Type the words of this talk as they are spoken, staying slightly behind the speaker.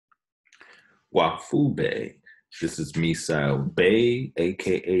Wafube. This is Misael Bay,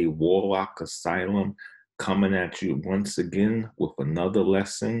 aka Warlock Asylum, coming at you once again with another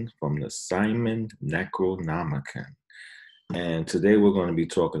lesson from the Simon Necronomicon. And today we're going to be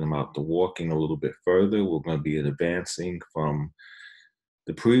talking about the walking a little bit further. We're going to be advancing from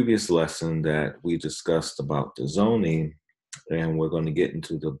the previous lesson that we discussed about the zoning, and we're going to get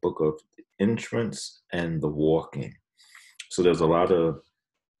into the book of entrance and the walking. So there's a lot of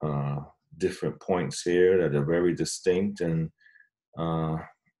different points here that are very distinct and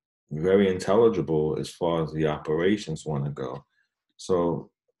very intelligible as far as the operations want to go. So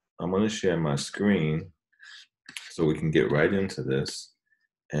I'm going to share my screen so we can get right into this.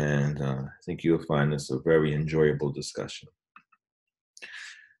 And I think you'll find this a very enjoyable discussion.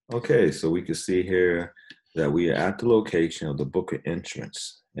 Okay, so we can see here that we are at the location of the book of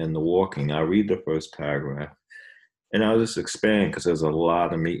entrance and the walking. I'll read the first paragraph. And I'll just expand because there's a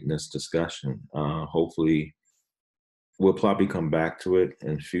lot of meat in this discussion. Hopefully, we'll probably come back to it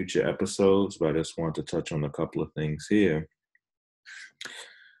in future episodes, but I just want to touch on a couple of things here.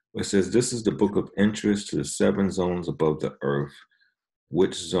 It says, this is the book of interest to the 7 zones above the earth,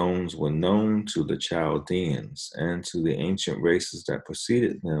 which zones were known to the Chaldeans and to the ancient races that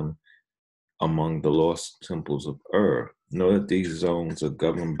preceded them among the lost temples of Know that these zones are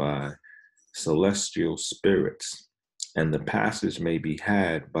governed by celestial spirits, and the passage may be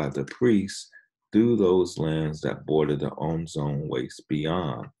had by the priests through those lands that border the own zone waste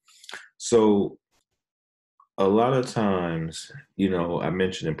beyond. So a lot of times, I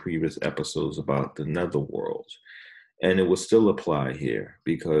mentioned in previous episodes about the netherworld, and it will still apply here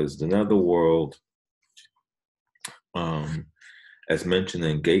because the netherworld, as mentioned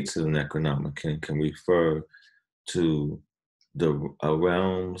in Gates of the Necronomicon, can refer to the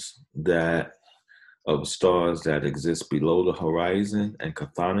realms of stars that exist below the horizon and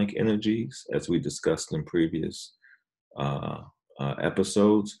chthonic energies, as we discussed in previous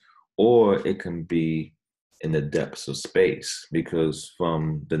episodes, or it can be in the depths of space, because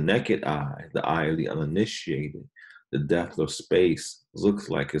from the naked eye, the eye of the uninitiated, the depth of space looks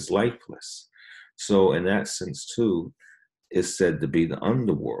like it's lifeless. So in that sense too, it's said to be the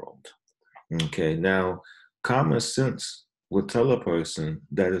underworld. Okay, now common sense would tell a person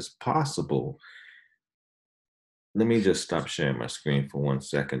that it's possible. Let me just stop sharing my screen for 1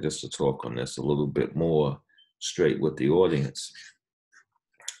 second just to talk on this a little bit more straight with the audience.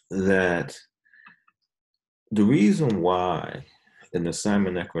 That the reason why in the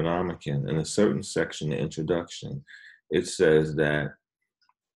Simon Necronomicon, in a certain section, the introduction, it says that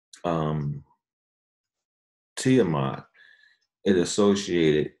Tiamat is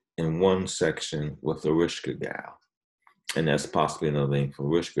associated in one section with Ereshkigal. And that's possibly another name for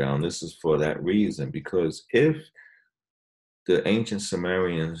Ereshkigal. And this is for that reason, because if the ancient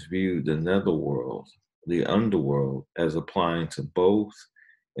Sumerians viewed the netherworld, the underworld, as applying to both,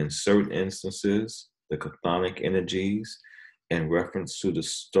 in certain instances, the chthonic energies in reference to the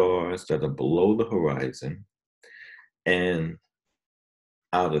stars that are below the horizon, and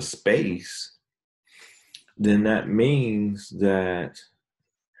outer space, then that means that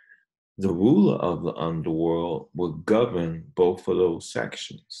the ruler of the underworld would govern both of those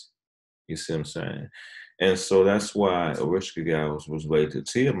sections. You see what I'm saying? And so that's why Ereshkigal was related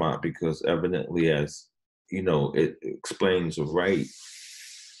to Tiamat, because evidently, as it explains right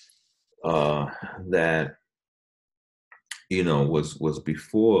that was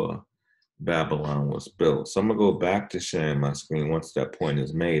before Babylon was built. So I'm gonna go back to sharing my screen once that point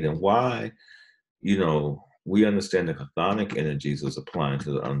is made, and why we understand the chthonic energies as applying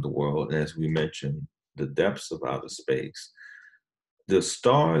to the underworld, and as we mentioned, the depths of outer space. The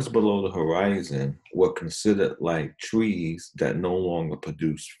stars below the horizon were considered like trees that no longer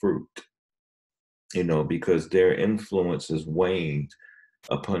produce fruit, because their influence is waned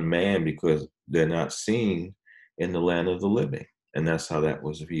upon man because they're not seen in the land of the living. And that's how that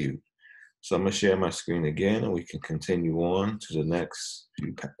was viewed. So I'm going to share my screen again, and we can continue on to the next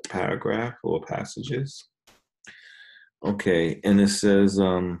few paragraph or passages. Okay, and it says,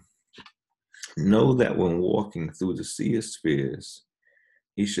 know that when walking through the seer spheres,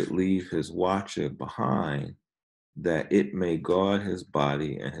 he should leave his watcher behind, that it may guard his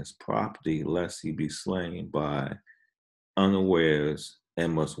body and his property, lest he be slain by unawares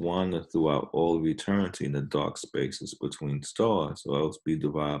and must wander throughout all of eternity in the dark spaces between stars, or else be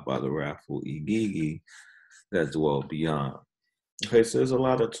devoured by the wrathful Igigi that dwell beyond. Okay, so there's a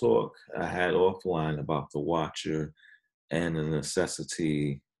lot of talk I had offline about the watcher and the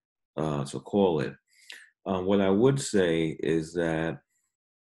necessity to call it. What I would say is that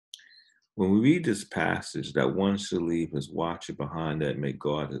When we read this passage, that one should leave his watcher behind that may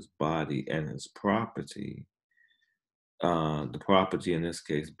guard his body and his property, the property in this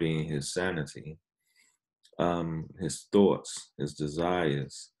case being his sanity, his thoughts, his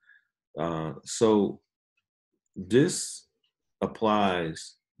desires. So this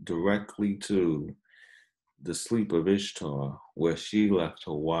applies directly to the sleep of Ishtar, where she left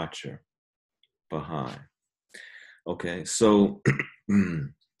her watcher behind. Okay, so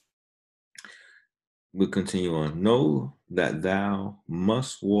we'll continue on. Know that thou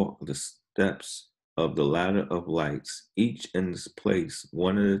must walk the steps of the ladder of lights, each in its place,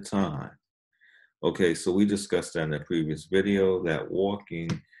 one at a time. Okay, so we discussed that in the previous video, that walking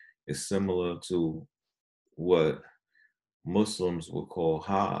is similar to what Muslims will call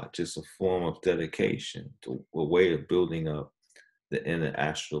Hajj. It's a form of dedication, to a way of building up the inner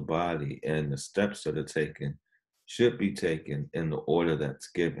astral body, and the steps that are taken should be taken in the order that's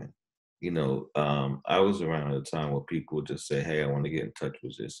given. I was around at a time where people would just say, hey, I want to get in touch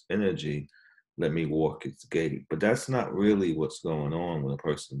with this energy. Let me walk its gate. But that's not really what's going on when a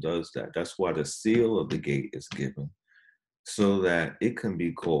person does that. That's why the seal of the gate is given, so that it can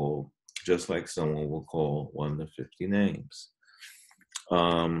be called just like someone will call one of the 50 names.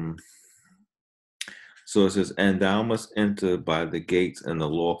 So it says, and thou must enter by the gates in the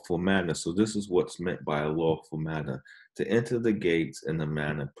lawful manner. So this is what's meant by a lawful manner, to enter the gates in the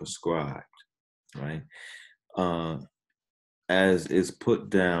manner prescribed, right? As is put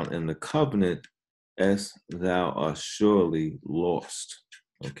down in the covenant, as thou art surely lost.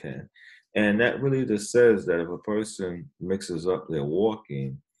 Okay. And that really just says that if a person mixes up their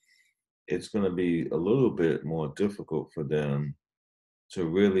walking, it's going to be a little bit more difficult for them to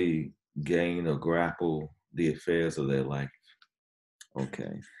really gain or grapple the affairs of their life.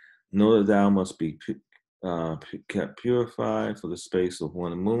 Okay. Know that thou must be kept purified for the space of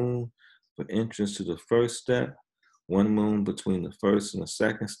one moon, for entrance to the first step, one moon between the first and the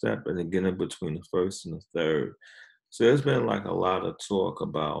second step, and again in between the first and the third. So there's been like a lot of talk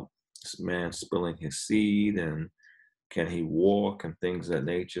about this man spilling his seed and can he walk and things of that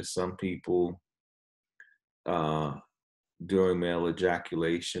nature. Some people, during male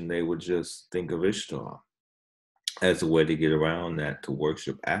ejaculation, they would just think of Ishtar as a way to get around that, to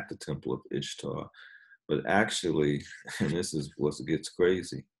worship at the temple of Ishtar. But actually, and this is what gets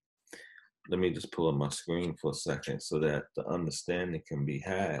crazy, let me just pull up my screen for a second so that the understanding can be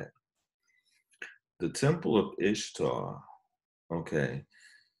had. The temple of Ishtar, okay,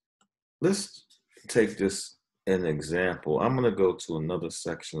 let's take this an example. I'm going to go to another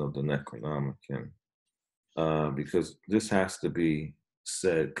section of the Necronomicon because this has to be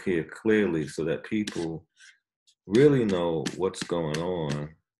said clearly so that people really know what's going on.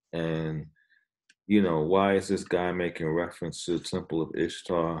 And why is this guy making reference to the temple of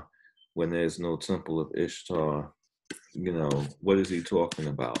Ishtar when there's no temple of Ishtar? What is he talking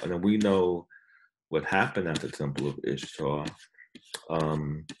about? And then we know what happened at the temple of Ishtar.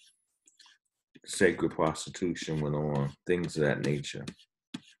 Sacred prostitution went on, things of that nature.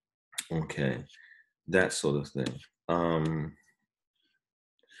 Okay, that sort of thing.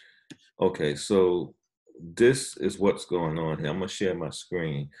 Okay, so this is what's going on here. I'm going to share my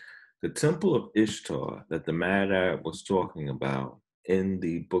screen. The temple of Ishtar that the Mad Arab was talking about in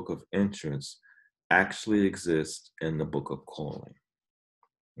the Book of Entrance actually exists in the Book of Calling.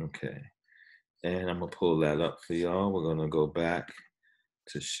 Okay, and I'm going to pull that up for y'all. We're going to go back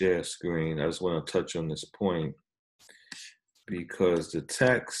to share screen. I just want to touch on this point because the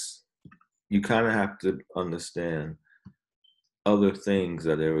text, you kind of have to understand other things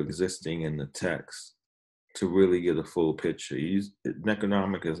that are existing in the text to really get a full picture.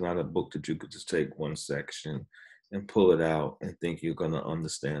 Necronomicon is not a book that you could just take one section and pull it out and think you're going to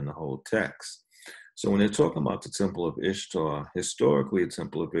understand the whole text. So when they're talking about the temple of Ishtar, historically, the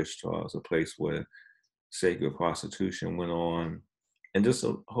temple of Ishtar is a place where sacred prostitution went on, and just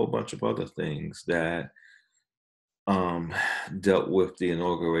a whole bunch of other things that dealt with the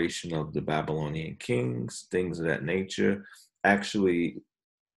inauguration of the Babylonian kings, things of that nature. Actually,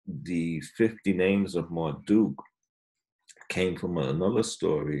 the 50 names of Marduk came from another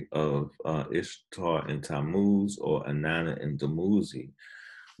story of Ishtar and Tammuz, or Inanna and Dumuzi,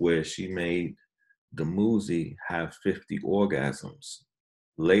 where she made Dumuzi have 50 orgasms.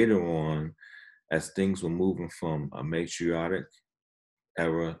 Later on, as things were moving from a matriarchic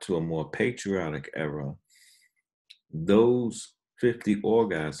era to a more patriotic era, those 50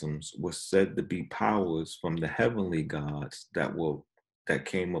 orgasms were said to be powers from the heavenly gods that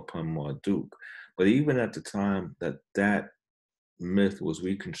came upon Marduk. But even at the time that myth was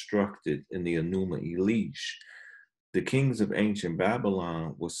reconstructed in the Enuma Elish, the kings of ancient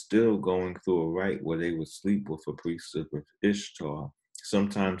Babylon were still going through a rite where they would sleep with a priestess with Ishtar,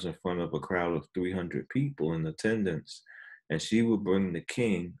 sometimes in front of a crowd of 300 people in attendance. And she would bring the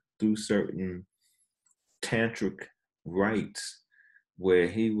king through certain tantric rites where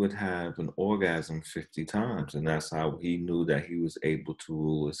he would have an orgasm 50 times. And that's how he knew that he was able to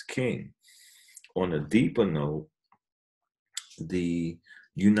rule as king. On a deeper note, the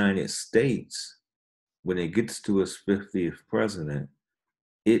United States, when it gets to its 50th president,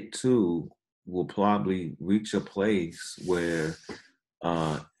 it too will probably reach a place where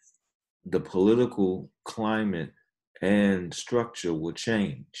the political climate and structure will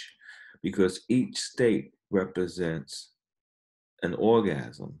change because each state represents an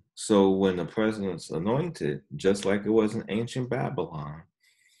orgasm. So when the president's anointed, just like it was in ancient Babylon,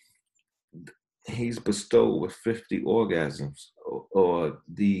 he's bestowed with 50 orgasms, or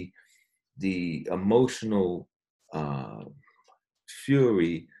the emotional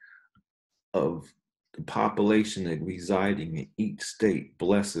fury of the population that residing in each state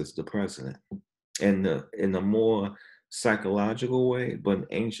blesses the president. And in a more psychological way, but in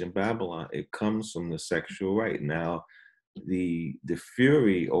ancient Babylon, it comes from the sexual right. Now, the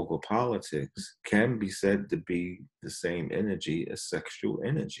fury over politics can be said to be the same energy as sexual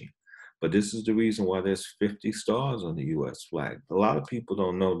energy. But this is the reason why there's 50 stars on the US flag. A lot of people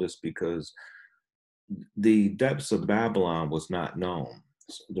don't know this because the depths of Babylon was not known.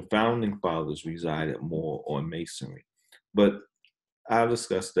 The founding fathers resided more on masonry. But I'll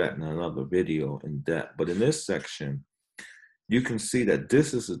discuss that in another video in depth. But in this section, you can see that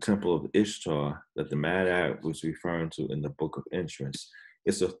this is the temple of Ishtar that the Mad Arab was referring to in the Book of Entrance.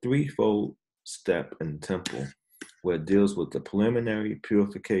 It's a threefold step in the temple where it deals with the preliminary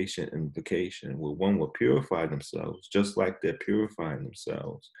purification and invocation, where one will purify themselves, just like they're purifying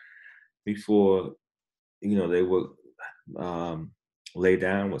themselves before, they would lay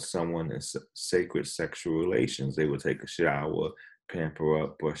down with someone in sacred sexual relations. They would take a shower, pamper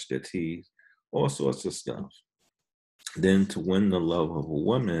up, brush their teeth, all sorts of stuff. Then to win the love of a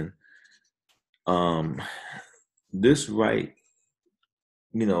woman, this rite,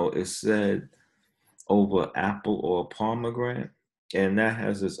 is said over apple or pomegranate, and that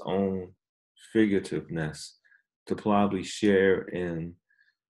has its own figurativeness to probably share in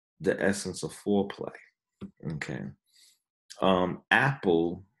the essence of foreplay. Okay.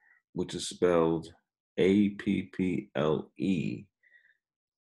 Apple, which is spelled Apple.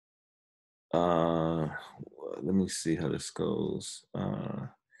 Let me see how this goes. Apple,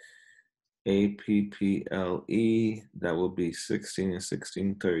 that will be 16 and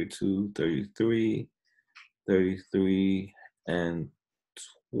 16, 32, 33, 33, and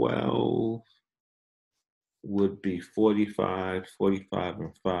 12 would be 45, 45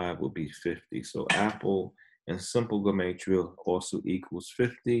 and 5 would be 50. So apple and simple gematria also equals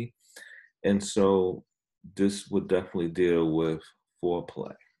 50. And so this would definitely deal with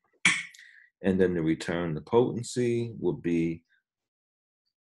foreplay. And then the return to potency would be,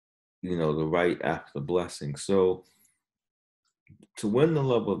 the right after blessing. So to win the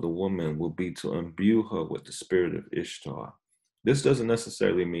love of the woman would be to imbue her with the spirit of Ishtar. This doesn't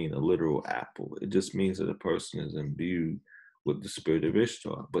necessarily mean a literal apple. It just means that a person is imbued with the spirit of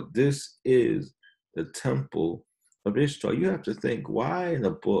Ishtar. But this is the temple of Ishtar. You have to think, why in a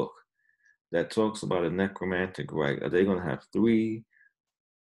book that talks about a necromantic rite are they going to have 3,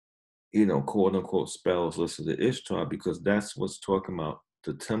 quote unquote spells listed to Ishtar? Because that's what's talking about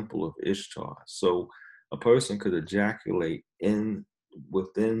the temple of Ishtar. So a person could ejaculate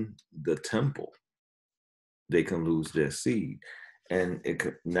within the temple. They can lose their seed, and it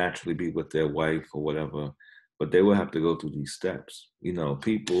could naturally be with their wife or whatever, but they will have to go through these steps.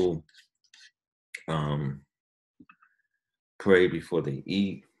 People pray before they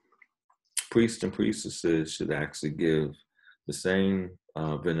eat. Priests and priestesses should actually give the same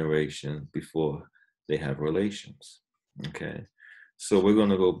veneration before they have relations. Okay, so we're going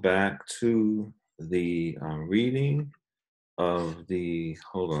to go back to the reading of the,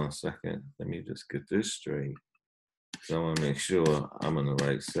 hold on a second, let me just get this straight. So I want to make sure I'm in the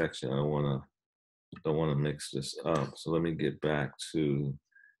right section. I don't want to mix this up. So let me get back to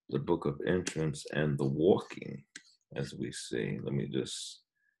the Book of Entrance and the walking, as we see. Let me just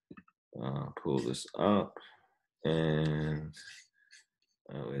pull this up, and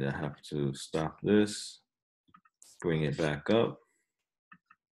I have to stop this, bring it back up.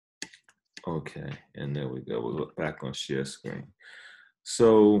 Okay, and there we go. We're back on share screen.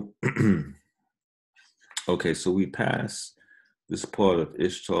 So, okay, so we pass this part of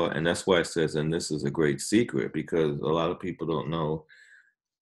Ishtar, and that's why it says, and this is a great secret, because a lot of people don't know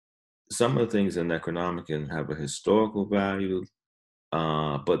some of the things in Necronomicon have a historical value,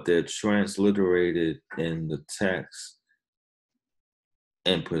 but they're transliterated in the text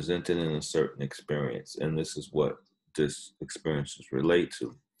and presented in a certain experience. And this is what this experiences relate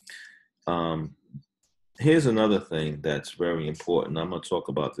to. Here's another thing that's very important. I'm going to talk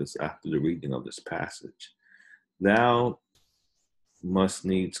about this after the reading of this passage. Thou must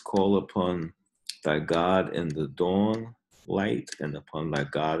needs call upon thy God in the dawn light and upon thy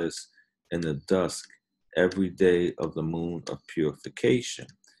goddess in the dusk every day of the moon of purification.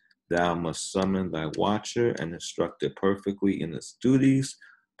 Thou must summon thy watcher and instruct it perfectly in its duties,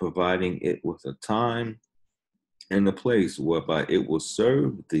 providing it with a time and a place whereby it will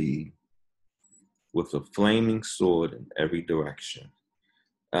serve thee with a flaming sword in every direction.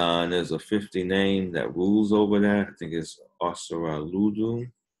 And there's a 50 name that rules over that. I think it's Osara Ludu.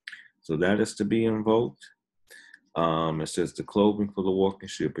 So that is to be invoked. It says the clothing for the walking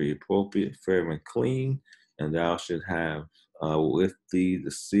should be appropriate, fair, and clean, and thou should have with thee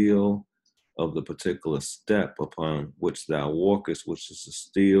the seal of the particular step upon which thou walkest, which is the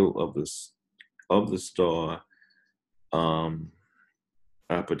steel of the star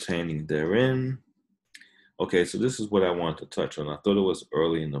appertaining therein. Okay, so this is what I want to touch on. I thought it was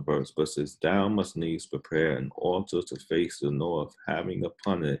early in the verse, but it says, thou must needs prepare an altar to face the north, having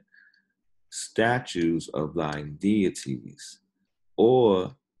upon it statues of thy deities,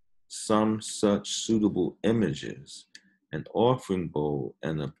 or some such suitable images. An offering bowl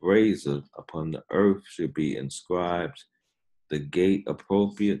and a brazier upon the earth should be inscribed, the gate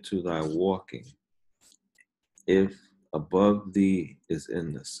appropriate to thy walking. If above thee is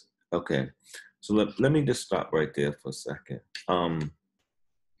in this. Okay, so let me just stop right there for a second.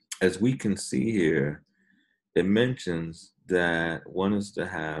 As we can see here, it mentions that one is to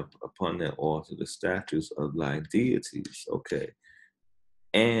have upon their altar the statues of thy deities, okay,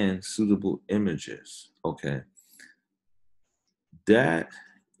 and suitable images, okay. That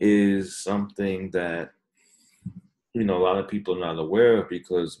is something that, a lot of people are not aware of,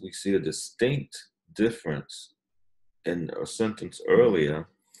 because we see a distinct difference in a sentence earlier.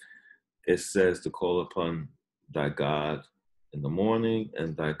 It says to call upon thy God in the morning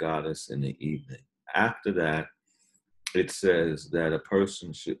and thy goddess in the evening. After that, it says that a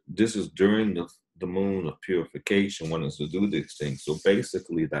person should, this is during the moon of purification, one is to do these things. So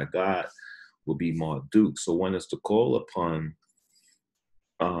basically, thy God will be Marduk. So one is to call upon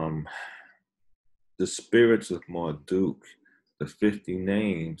the spirits of Marduk, the 50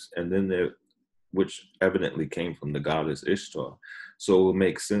 names, and then there, which evidently came from the goddess Ishtar. So it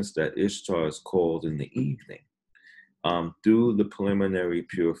makes sense that Ishtar is called in the evening through the preliminary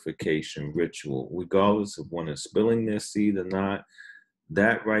purification ritual. Regardless of one is spilling their seed or not,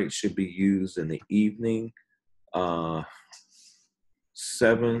 that rite should be used in the evening, 3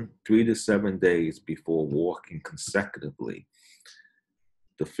 to 7 days before walking consecutively.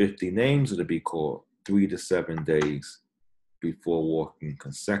 The 50 names are to be called 3 to 7 days before walking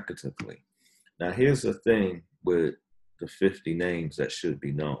consecutively. Now, here's the thing with the 50 names that should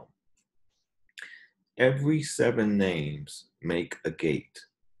be known. Every 7 names make a gate.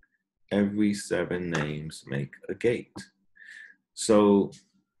 Every 7 names make a gate. So,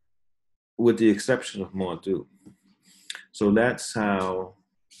 with the exception of Marduk. So that's how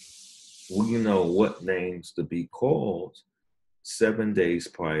we know what names to be called 7 days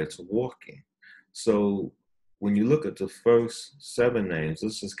prior to walking. So when you look at the first 7 names,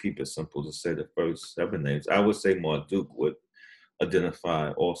 let's just keep it simple to say the first 7 names. I would say Marduk would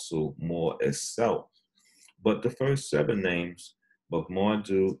identify also more as self. But the first 7 names of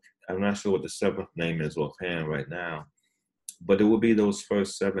Marduk, I'm not sure what the 7th name is offhand right now, but it will be those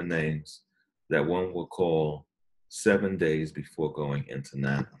first 7 names that one will call 7 days before going into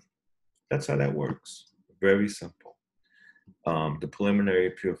Nana. That's how that works. Very simple. The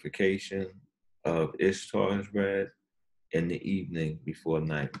preliminary purification of Ishtar is read in the evening before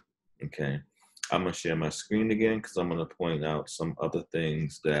night. Okay. I'm going to share my screen again because I'm going to point out some other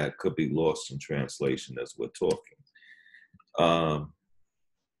things that could be lost in translation as we're talking.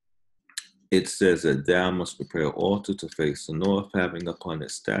 It says that thou must prepare an altar to face the north, having upon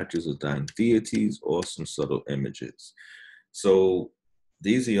it statues of thine deities or some subtle images. So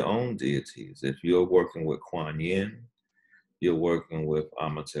these are your own deities. If you're working with Kuan Yin, you're working with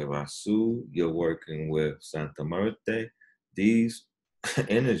Amaterasu, you're working with Santa Muerte, these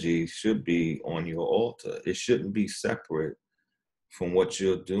energies should be on your altar. It shouldn't be separate from what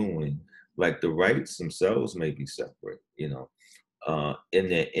you're doing. Like the rites themselves may be separate, in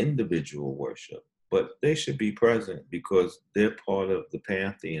their individual worship, but they should be present because they're part of the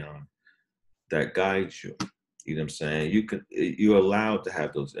pantheon that guides you. You know what I'm saying? You're allowed to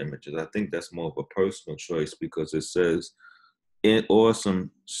have those images. I think that's more of a personal choice because it says or some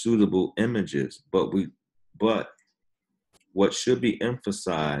suitable images, but what should be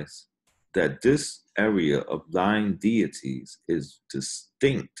emphasized that this area of thine deities is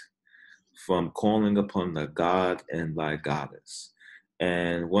distinct from calling upon the god and thy goddess.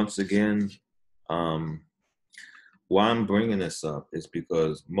 And once again, um, why I'm bringing this up is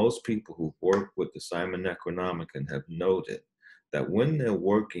because most people who work with the Simon Necronomicon have noted that when they're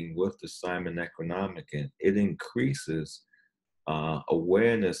working with the Simon Necronomicon, it increases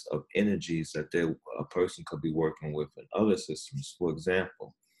awareness of energies that a person could be working with in other systems. For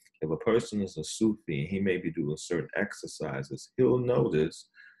example, if a person is a Sufi and he may be doing certain exercises, he'll notice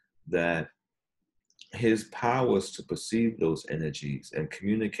that his powers to perceive those energies and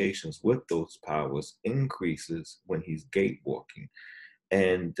communications with those powers increases when he's gate walking.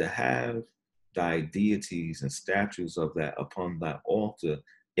 And to have thy deities and statues of that upon thy altar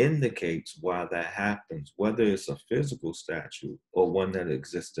indicates why that happens, whether it's a physical statue or one that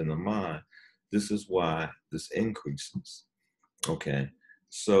exists in the mind. This is why this increases. Okay.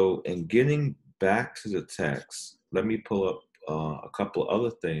 So in getting back to the text, let me pull up a couple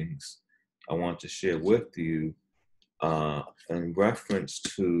other things I want to share with you in reference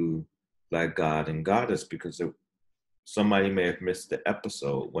to like God and Goddess, because somebody may have missed the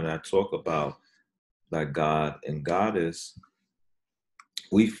episode when I talk about like God and Goddess.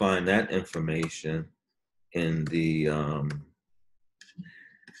 We find that information in the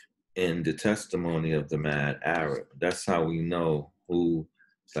testimony of the Mad Arab. That's how we know who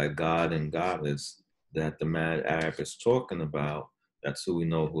like God and Goddess that the Mad Arab is talking about. That's who we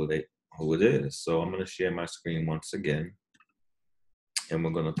know who it is. So I'm going to share my screen once again, and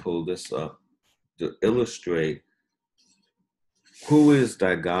we're going to pull this up to illustrate who is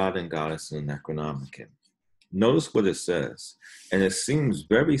thy God and Goddess in the Necronomicon. Notice what it says, and it seems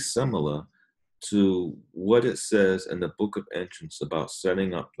very similar to what it says in the Book of Entrance about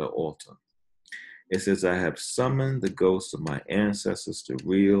setting up the altar. It says, I have summoned the ghosts of my ancestors to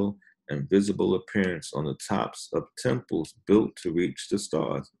real and visible appearance on the tops of temples built to reach the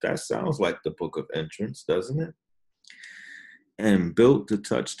stars. That sounds like the Book of Entrance, doesn't it? And built to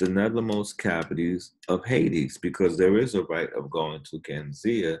touch the nethermost cavities of Hades, because there is a rite of going to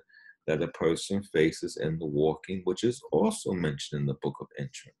Ganzia that a person faces in the walking, which is also mentioned in the Book of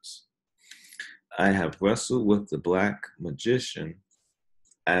Entrance. I have wrestled with the black magician,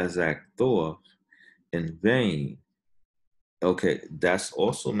 Azak Thor, in vain. Okay, that's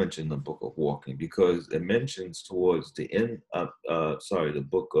also mentioned in the Book of Walking, because it mentions towards the end of, the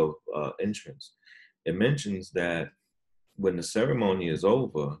Book of Entrance. It mentions that when the ceremony is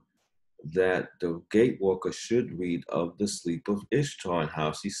over, that the gatewalker should read of the sleep of Ishtar and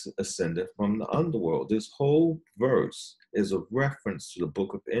how she ascended from the underworld. This whole verse is a reference to the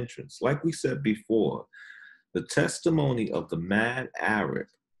Book of Entrance. Like we said before, the testimony of the Mad Arab,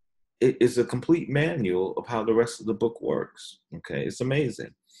 it is a complete manual of how the rest of the book works. Okay, it's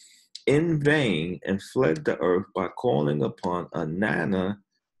amazing. In vain, and fled the earth by calling upon Anana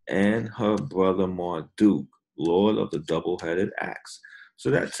and her brother Marduk, Lord of the double-headed axe.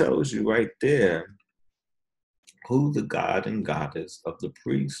 So that tells you right there who the god and goddess of the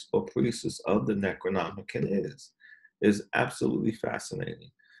priest or priestess of the Necronomicon is. It's absolutely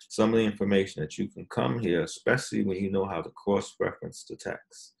fascinating. Some of the information that you can come here, especially when you know how to cross-reference the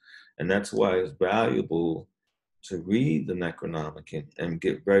text. And that's why it's valuable to read the Necronomicon and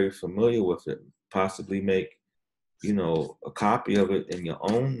get very familiar with it, possibly make, a copy of it in your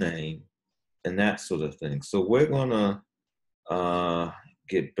own name and that sort of thing. So we're gonna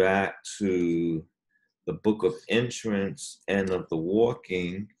get back to the Book of Entrance and of the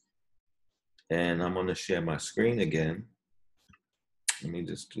Walking, and I'm gonna share my screen again. Let me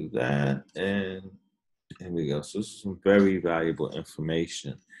just do that, and here we go. So this is some very valuable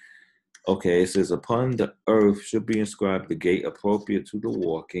information. Okay, it says, upon the earth should be inscribed the gate appropriate to the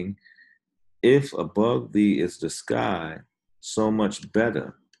walking. If above thee is the sky, so much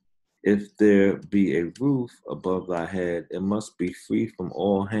better. If there be a roof above thy head, it must be free from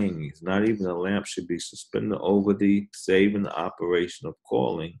all hangings. Not even a lamp should be suspended over thee, save in the operation of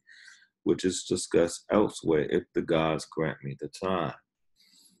calling, which is discussed elsewhere, if the gods grant me the time.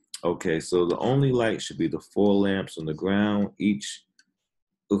 Okay, so the only light should be the 4 lamps on the ground, each.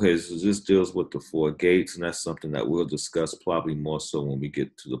 Okay, so this deals with the 4 gates, and that's something that we'll discuss probably more so when we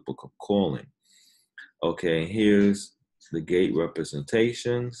get to the Book of Calling. Okay, here's the gate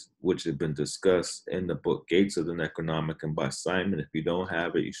representations, which have been discussed in the book Gates of the Necronomicon by Simon. If you don't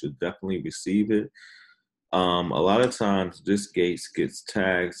have it, you should definitely receive it. A lot of times this gate gets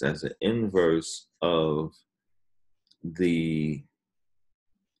tagged as an inverse of the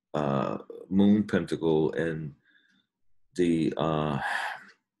moon pentacle and the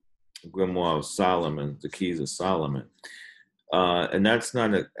Grimoire of Solomon, the Keys of Solomon. And that's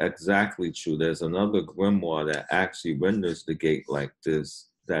not exactly true. There's another grimoire that actually renders the gate like this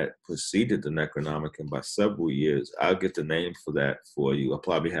that preceded the Necronomicon by several years. I'll get the name for that for you. I'll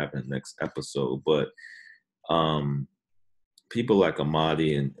probably have it in the next episode. But people like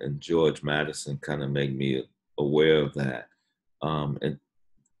Amadi and George Madison kind of make me aware of that. And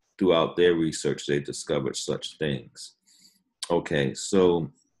throughout their research, they discovered such things. Okay,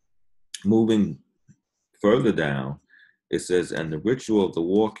 so moving further down, it says, and the ritual of the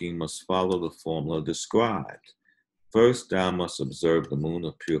walking must follow the formula described. First, thou must observe the moon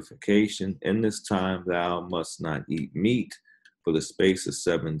of purification. In this time, thou must not eat meat for the space of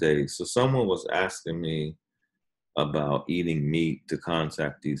 7 days. So someone was asking me about eating meat to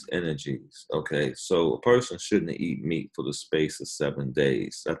contact these energies. Okay, so a person shouldn't eat meat for the space of 7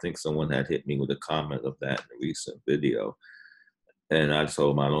 days. I think someone had hit me with a comment of that in a recent video. And I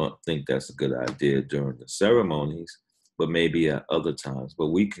told them I don't think that's a good idea during the ceremonies, but maybe at other times. But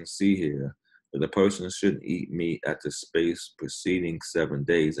we can see here that the person shouldn't eat meat at the space preceding 7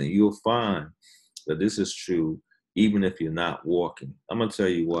 days. And you'll find that this is true even if you're not walking. I'm going to tell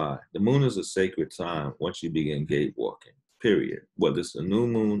you why. The moon is a sacred time once you begin gate walking, period. Whether it's the new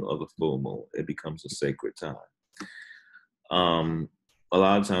moon or the full moon, it becomes a sacred time. A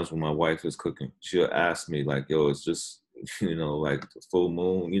lot of times when my wife is cooking, she'll ask me like, yo, it's just, like the full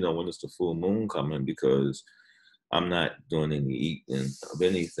moon, when is the full moon coming? Because I'm not doing any eating of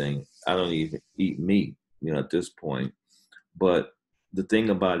anything. I don't even eat meat, at this point. But the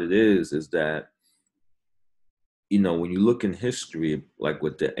thing about it is that, when you look in history, like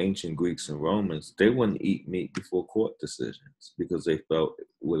with the ancient Greeks and Romans, they wouldn't eat meat before court decisions because they felt it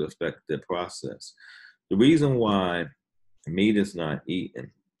would affect their process. The reason why meat is not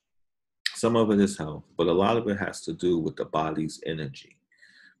eaten, some of it is health, but a lot of it has to do with the body's energy.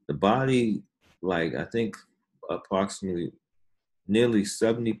 The body, I think approximately nearly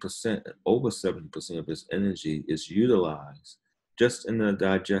 70%, over 70% of its energy is utilized just in the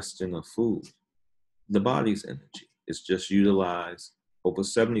digestion of food. The body's energy is just utilized, over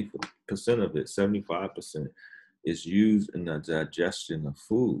 70% of it, 75% is used in the digestion of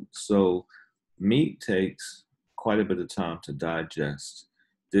food. So meat takes quite a bit of time to digest,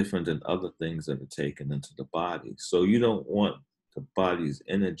 different than other things that are taken into the body. So you don't want the body's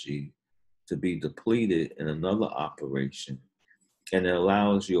energy to be depleted in another operation. And it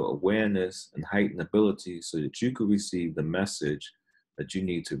allows your awareness and heightened ability so that you can receive the message that you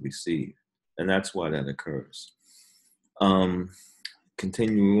need to receive. And that's why that occurs.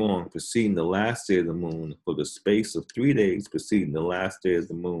 Continuing on, preceding the last day of the moon, for the space of 3 days preceding the last day of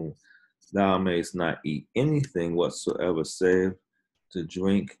the moon, thou mayest not eat anything whatsoever save to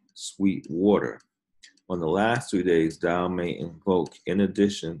drink sweet water. On the last 3 days, thou may invoke, in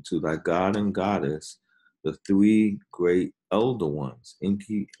addition to thy god and goddess, the 3 great elder ones,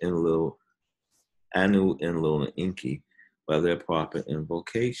 Enki, Enlil, Anu, Enlil, and Enki, by their proper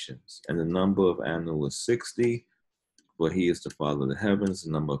invocations. And the number of Anu is 60, for he is the father of the heavens.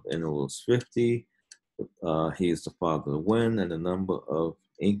 The number of Enlil is 50, he is the father of the wind. And the number of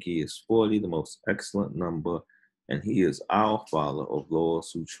Enki is 40, the most excellent number. And he is our father of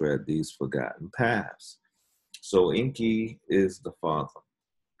laws who tread these forgotten paths. So Enki is the father.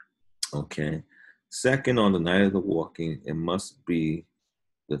 Okay. Second, on the night of the walking, it must be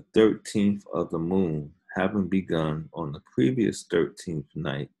the 13th of the moon, having begun on the previous 13th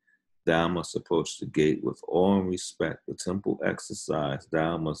night. Thou must approach the gate with awe and respect. The temple exercise,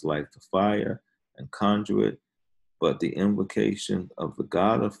 thou must light the fire and conjure it, but the invocation of the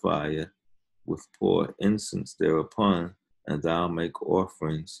god of fire with pour incense thereupon, and thou make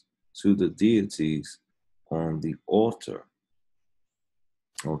offerings to the deities on the altar.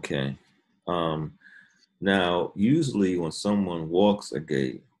 Okay. Now, usually when someone walks a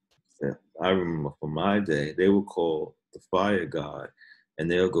gate, I remember from my day, they were called the fire god, and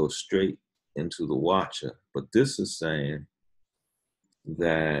they'll go straight into the watcher. But this is saying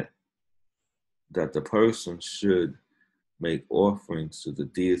that the person should make offerings to the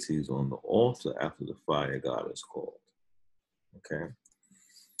deities on the altar after the fire god is called. Okay.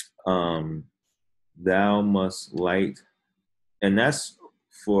 Thou must light, and that's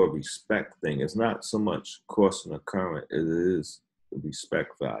for a respect thing. It's not so much crossing a current, it is the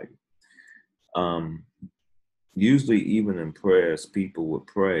respect value. Usually, even in prayers, people would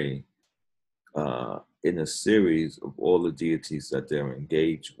pray in a series of all the deities that they're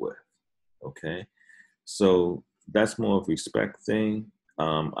engaged with. Okay, so that's more of a respect thing.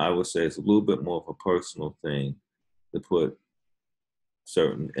 I would say it's a little bit more of a personal thing to put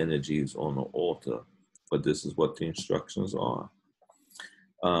certain energies on the altar, but this is what the instructions are.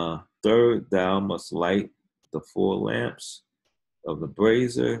 Third, thou must light the 4 lamps of the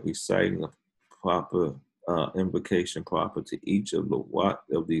brazier, reciting a proper invocation proper to each of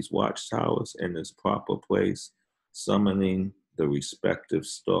these watchtowers in its proper place, summoning the respective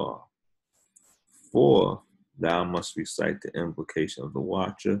star. Fourth, thou must recite the invocation of the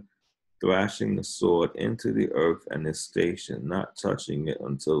watcher, thrashing the sword into the earth and its station, not touching it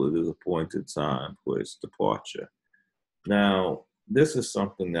until it is appointed time for its departure. Now, this is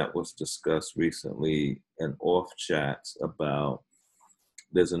something that was discussed recently in off chats about.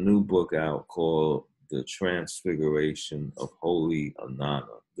 There's a new book out called The Transfiguration of Holy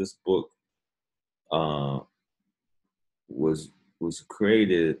Anana. This book was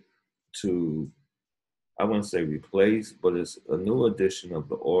created to, I wouldn't say replace, but it's a new edition of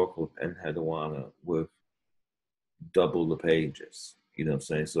the Oracle of Enheduanna with double the pages. You know what I'm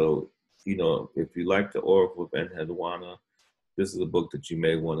saying? So, if you like the Oracle of Enheduanna, this is a book that you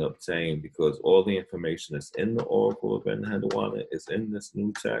may want to obtain because all the information that's in the Oracle of Enheduanna is in this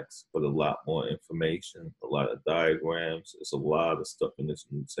new text, but a lot more information, a lot of diagrams. It's a lot of stuff in this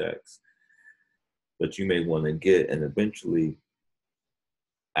new text that you may want to get. And eventually,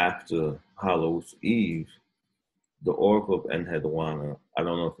 after Hallows Eve, the Oracle of Enheduanna, I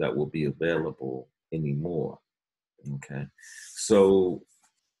don't know if that will be available anymore. Okay. So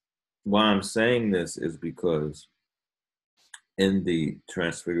why I'm saying this is because in the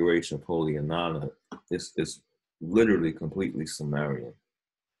Transfiguration of Holy Anana, it's literally completely Sumerian,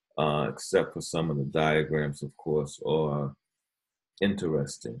 except for some of the diagrams, of course, are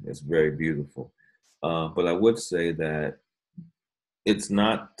interesting. It's very beautiful. But I would say that it's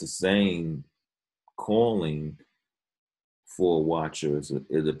not the same calling for watchers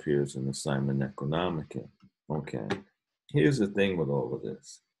it appears in the Simon Necronomicon. Okay. Here's the thing with all of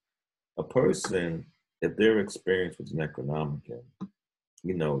this. A person, if they're experienced with Necronomicon,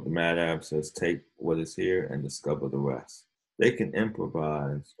 the Mad Arab says, take what is here and discover the rest. They can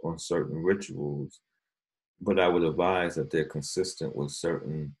improvise on certain rituals, but I would advise that they're consistent with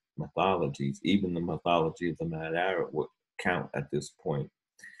certain mythologies. Even the mythology of the Mad Arab would count at this point.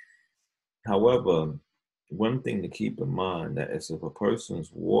 However, one thing to keep in mind that is if a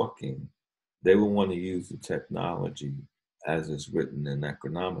person's walking, they will want to use the technology as is written in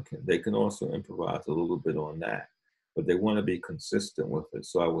Necronomicon. They can also improvise a little bit on that, but they want to be consistent with it.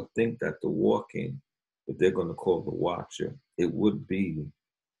 So I would think that the walking, if they're going to call the watcher, it would be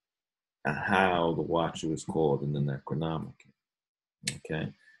how the watcher is called in the Necronomicon.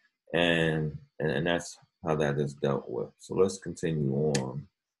 Okay, and that's how that is dealt with. So let's continue on.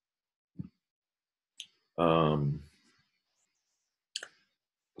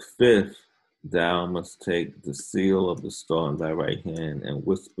 Fifth, thou must take the seal of the star in thy right hand and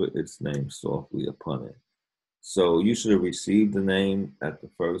whisper its name softly upon it. So you should have received the name at the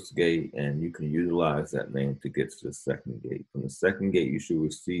first gate, and you can utilize that name to get to the second gate. From the second gate, you should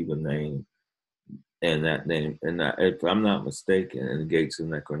receive a name, and that name, if I'm not mistaken, in the gates of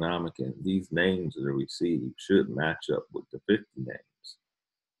Necronomicon, these names that are received should match up with the 50 names.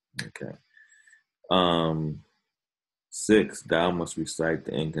 Okay. 6, thou must recite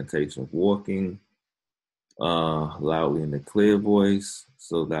the incantation of walking loudly in a clear voice.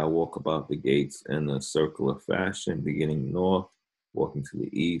 So thou walk about the gates in a circular fashion, beginning north, walking to the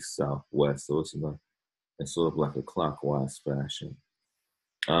east, southwest. So it's sort of like a clockwise fashion.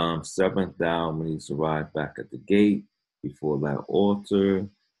 7th, thou needs to arrive back at the gate before thy altar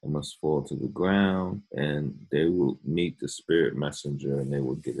and must fall to the ground, and they will meet the spirit messenger, and they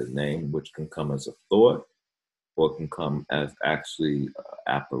will get a name, which can come as a thought, or can come as actually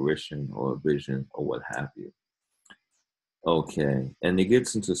apparition or a vision or what have you. Okay, and it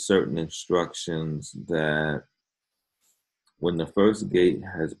gets into certain instructions that when the first gate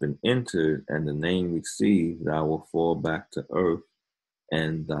has been entered and the name received, thou will fall back to earth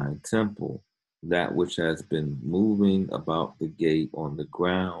and thy temple. That which has been moving about the gate on the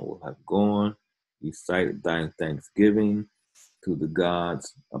ground will have gone. Recite thy thanksgiving to the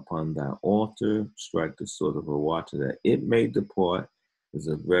gods upon thy altar. Strike the sword of a watcher that it may depart is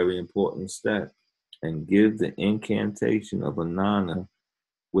a very important step. And give the incantation of Anana,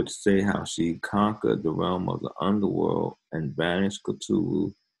 which say how she conquered the realm of the underworld and banished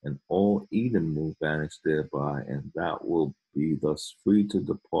Cthulhu, and all Eden will vanish thereby, and thou will be thus free to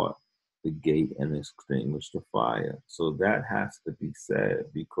depart the gate and extinguish the fire. So that has to be said,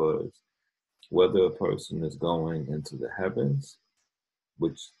 because whether a person is going into the heavens,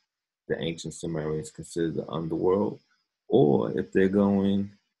 which the ancient Sumerians considered the underworld, or if they're going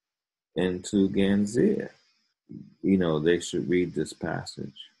into Ganzir, they should read this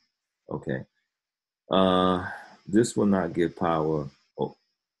passage. Okay. This will not give power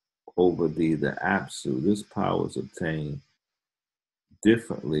over thee, the absolute. This power is obtained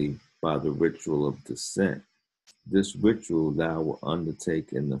differently by the ritual of descent. This ritual thou wilt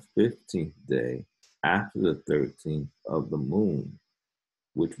undertake in the 15th day after the 13th of the moon,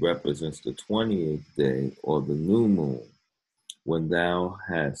 which represents the 28th day or the new moon, when thou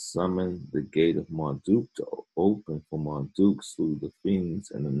hast summoned the gate of Marduk to open, for Marduk slew the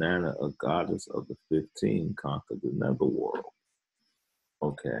fiends, and Inanna, a goddess of the 15, conquered the netherworld.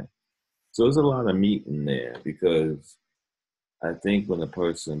 Okay. So there's a lot of meat in there, because I think when a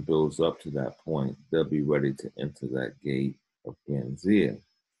person builds up to that point, they'll be ready to enter that gate of Ganzir.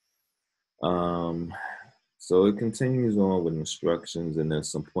 So it continues on with instructions, and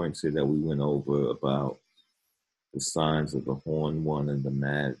there's some points here that we went over about the signs of the Horned One and the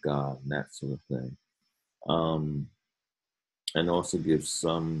Mad God and that sort of thing. And also gives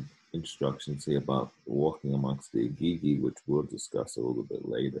some instructions here about walking amongst the Igigi, which we'll discuss a little bit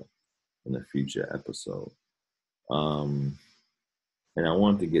later in a future episode. And I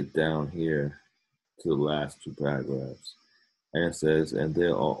wanted to get down here to the last two paragraphs. And it says, and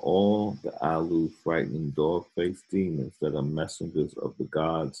there are all the Alu frightening dog-faced demons that are messengers of the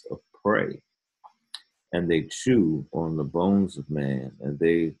gods of prey. And they chew on the bones of man, and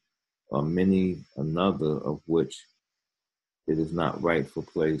they are many another of which it is not rightful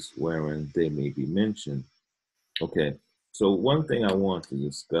place wherein they may be mentioned. Okay, so one thing I want to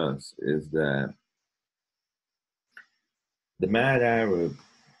discuss is that the Mad Arab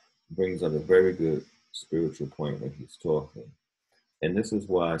brings up a very good spiritual point when he's talking. And this is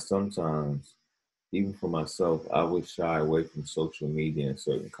why sometimes, even for myself, I would shy away from social media and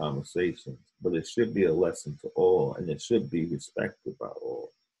certain conversations. But it should be a lesson to all, and it should be respected by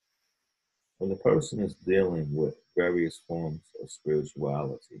all. When the person is dealing with various forms of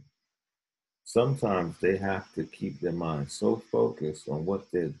spirituality, sometimes they have to keep their mind so focused on what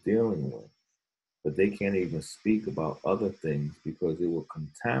they're dealing with that they can't even speak about other things, because it will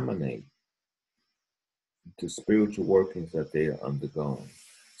contaminate the spiritual workings that they are undergoing.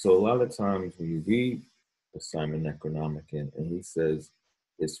 So a lot of times when you read the Simon Necronomicon, and he says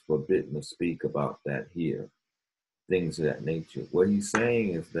it's forbidden to speak about that here, things of that nature, what he's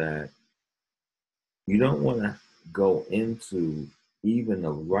saying is that you don't want to go into even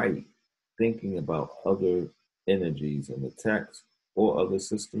a right thinking about other energies in the text or other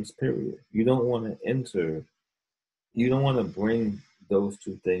systems, period. You don't want to bring those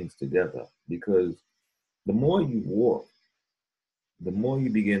two things together, because the more you walk, the more you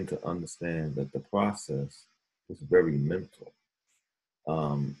begin to understand that the process is very mental,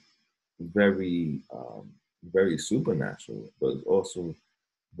 very, very supernatural, but it's also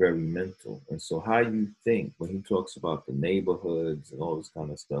very mental. And so how you think, when he talks about the neighborhoods and all this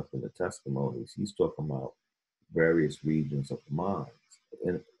kind of stuff in the testimonies, he's talking about various regions of the mind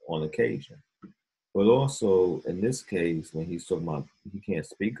on occasion. But also, in this case, when he's talking about he can't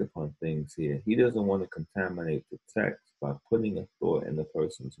speak upon things here, he doesn't want to contaminate the text by putting a thought in the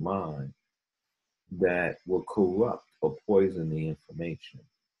person's mind that will corrupt or poison the information.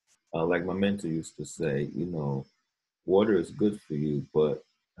 Like my mentor used to say, water is good for you, but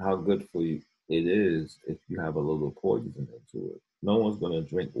how good for you it is if you have a little poison into it. No one's going to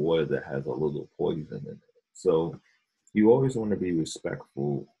drink water that has a little poison in it. So you always want to be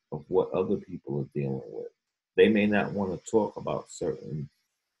respectful of what other people are dealing with. They may not want to talk about certain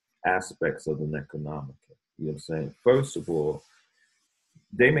aspects of the Necronomicon. You know what I'm saying? First of all,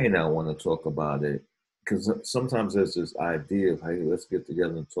 they may not want to talk about it, because sometimes there's this idea of, hey, let's get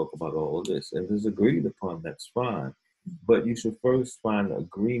together and talk about all of this. And if it's agreed upon, that's fine. But you should first find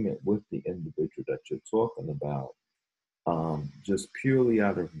agreement with the individual that you're talking about, just purely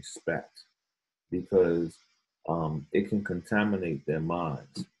out of respect, because it can contaminate their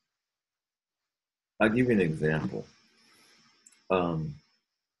minds. I'll give you an example.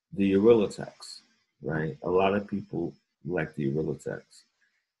 The Urilla text, right? A lot of people like the Urilla text.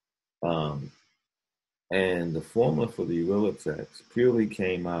 And the formula for the Urilla text purely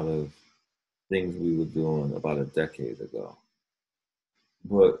came out of things we were doing about a decade ago.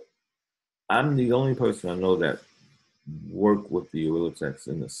 But I'm the only person I know that worked with the Urilla text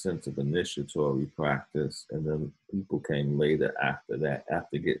in the sense of initiatory practice, and then people came later after that,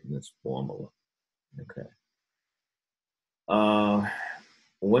 after getting this formula. Okay.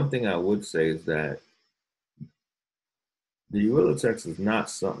 One thing I would say is that the Urilla text is not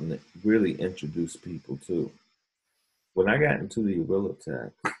something that really introduced people to. When I got into the Urilla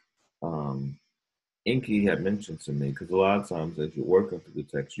text, Inky had mentioned to me, because a lot of times as you're working through the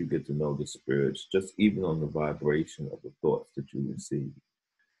text, you get to know the spirits just even on the vibration of the thoughts that you receive.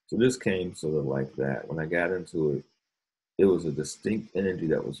 So this came sort of like that. When I got into it, it was a distinct energy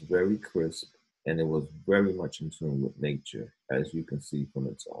that was very crisp, and it was very much in tune with nature, as you can see from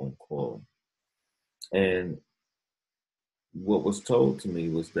its own calling. And what was told to me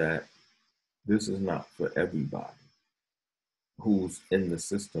was that this is not for everybody who's in the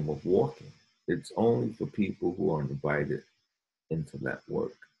system of walking. It's only for people who are invited into that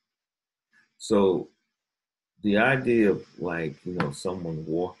work. So the idea of, like, someone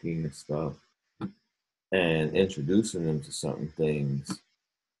walking and stuff and introducing them to certain things,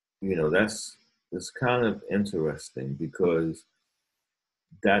 that's it's kind of interesting, because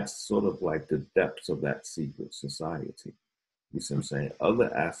that's sort of like the depths of that secret society. You see what I'm saying?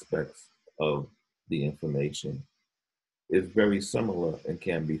 Other aspects of the information is very similar and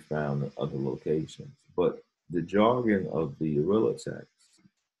can be found in other locations. But the jargon of the Arilla text,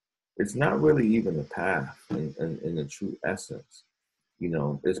 it's not really even a path in the true essence.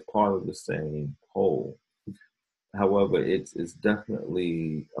 It's part of the same whole. However, it's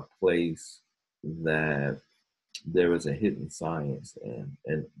definitely a place that there is a hidden science in,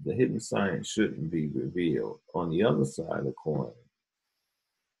 and the hidden science shouldn't be revealed. On the other side of the coin,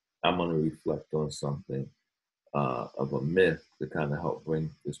 I'm going to reflect on something of a myth to kind of help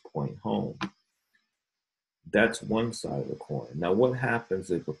bring this point home. That's one side of the coin. Now, what happens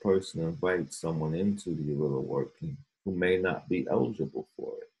if a person invites someone into the Arilla working who may not be eligible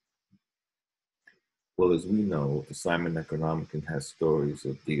for it? Well, as we know, the Simon Necronomicon has stories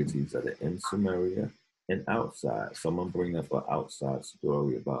of deities that are in Sumeria and outside. Someone bring up an outside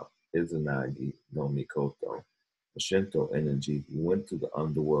story about Izanagi no Mikoto, a Shinto energy who went to the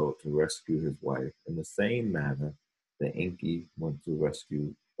underworld to rescue his wife in the same manner that Enki went to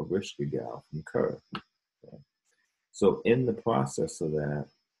rescue Erishkigal from Kur. Okay. So in the process of that,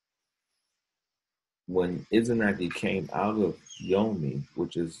 when Izanagi came out of Yomi,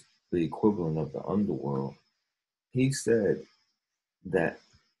 which is the equivalent of the underworld, he said that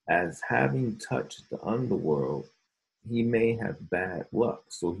as having touched the underworld, he may have bad luck.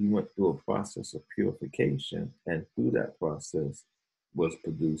 So he went through a process of purification, and through that process was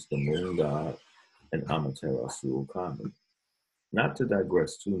produced the moon god and Amaterasu Kami. Not to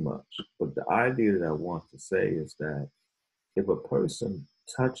digress too much, but the idea that I want to say is that if a person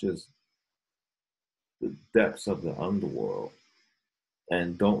touches the depths of the underworld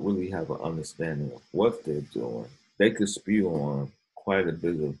and don't really have an understanding of what they're doing, they could spew on quite a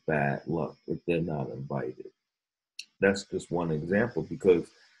bit of bad luck if they're not invited. That's just one example, because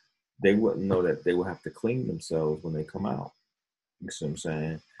they wouldn't know that they will have to clean themselves when they come out. You see what I'm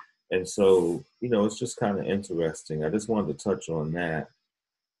saying? And so, it's just kind of interesting. I just wanted to touch on that,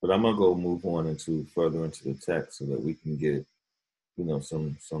 but I'm gonna go move on further into the text so that we can get,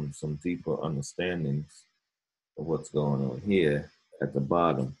 some deeper understandings of what's going on here at the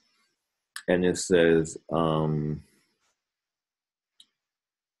bottom. And it says,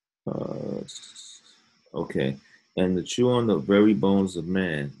 okay, and to chew on the very bones of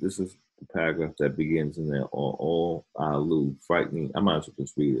man. This is the paragraph that begins in there. All Alu, frightening. I might as well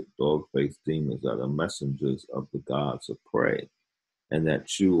just read it. Dog-faced demons are the messengers of the gods of prey, and that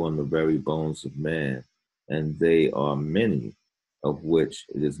chew on the very bones of man. And they are many, of which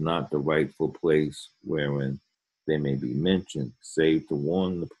it is not the rightful place wherein they may be mentioned, save to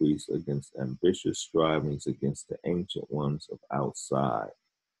warn the priests against ambitious strivings against the ancient ones of outside,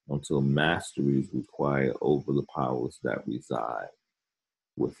 until mastery is required over the powers that reside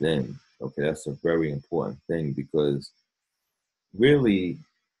within. Okay, that's a very important thing, because really,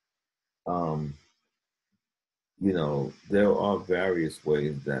 there are various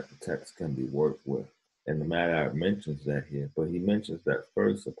ways that the text can be worked with. And the Mad mentions that here, but he mentions that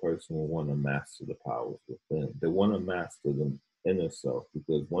first a person will want to master the powers within. They want to master the inner self,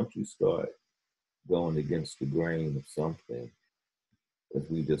 because once you start going against the grain of something, as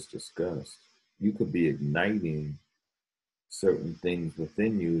we just discussed, you could be igniting certain things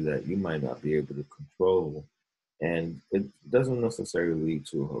within you that you might not be able to control. And it doesn't necessarily lead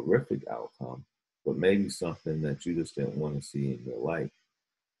to a horrific outcome, but maybe something that you just didn't want to see in your life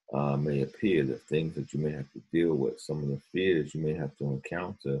may appear, the things that you may have to deal with, some of the fears you may have to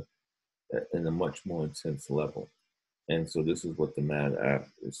encounter in a much more intense level. And so this is what the Mad App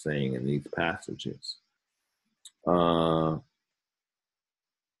is saying in these passages.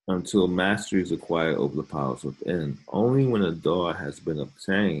 Until mastery is acquired over the powers within. Only when a door has been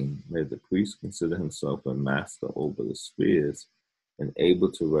obtained may the priest consider himself a master over the spheres and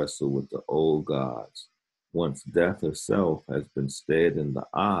able to wrestle with the old gods. Once death herself has been stared in the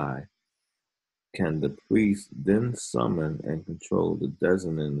eye, can the priest then summon and control the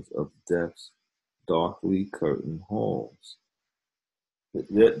dissonance of death's darkly curtained halls?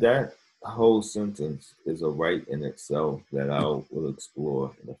 That whole sentence is a right in itself that I will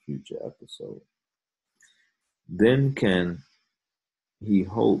explore in a future episode. Then can he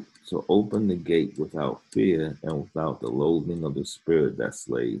hope to open the gate without fear and without the loathing of the spirit that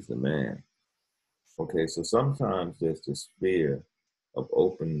slays the man? Okay, so sometimes there's this fear of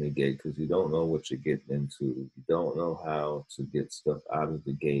opening the gate because you don't know what you're getting into. You don't know how to get stuff out of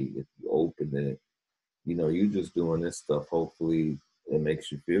the gate. If you open it, you're just doing this stuff. Hopefully, it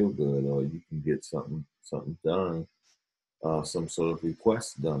makes you feel good, or you can get something done, some sort of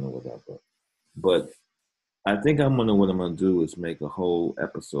request done, or whatever. But I think what I'm gonna do is make a whole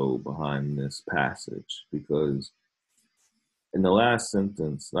episode behind this passage, because in the last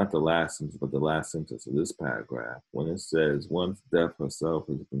sentence, not the last sentence, but the last sentence of this paragraph, when it says, once death herself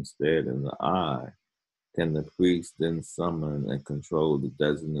has been stared in the eye, can the priest then summon and control the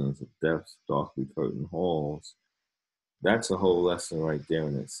dissonance of death's darkly curtained halls? That's a whole lesson right there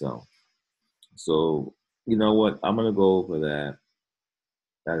in itself. So, you know what? I'm going to go over that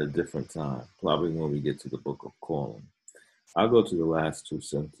at a different time, probably when we get to the book of calling. I'll go to the last two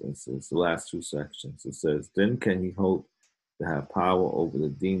sentences, the last two sections. It says, then can he hope to have power over the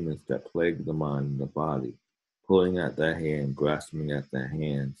demons that plague the mind and the body, pulling at their hand, grasping at their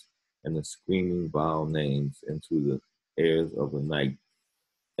hands, and the screaming vile names into the airs of the night.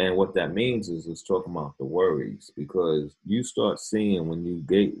 And what that means is it's talking about the worries, because you start seeing when you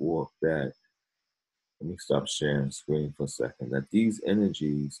gate walk that, let me stop sharing screen for a second, that these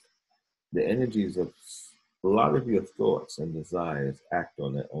energies, the energies of a lot of your thoughts and desires act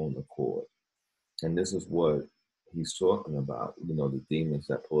on their own accord. And this is what he's talking about. The demons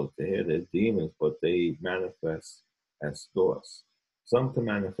that pull up the hair, they're demons, but they manifest as thoughts. Some can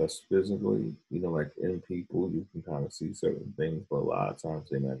manifest physically, like in people, you can kind of see certain things, but a lot of times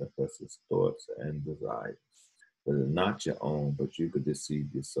they manifest as thoughts and desires that are not your own, but you could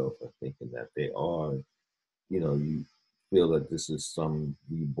deceive yourself by thinking that they are. You feel that this is some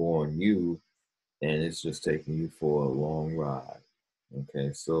reborn you, and it's just taking you for a long ride.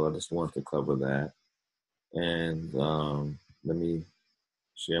 Okay, so I just want to cover that. And let me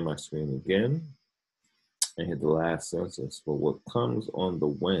share my screen again and hit the last sentence. For what comes on the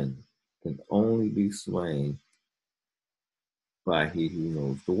wind can only be slain by he who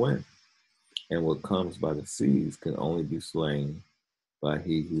knows the wind. And what comes by the seas can only be slain by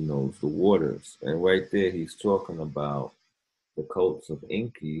he who knows the waters. And right there, he's talking about the coats of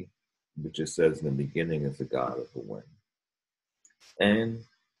Enki, which it says in the beginning is the god of the wind. And,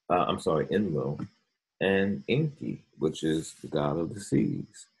 Enlil, and Enki, which is the god of the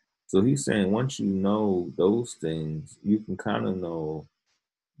seas. So he's saying once you know those things, you can kind of know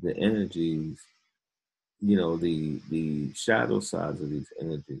the energies, the shadow sides of these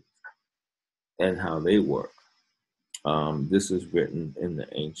energies and how they work. This is written in the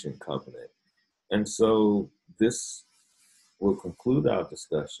ancient covenant. And so this will conclude our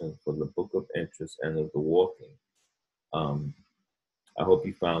discussion for the Book of Interest and of the Walking. I hope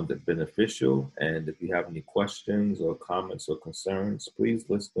you found it beneficial, and if you have any questions or comments or concerns, please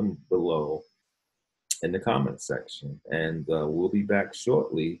list them below in the comment section. And we'll be back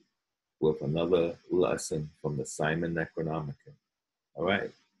shortly with another lesson from the Simon Necronomicon. All right,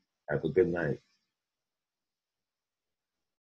 have a good night.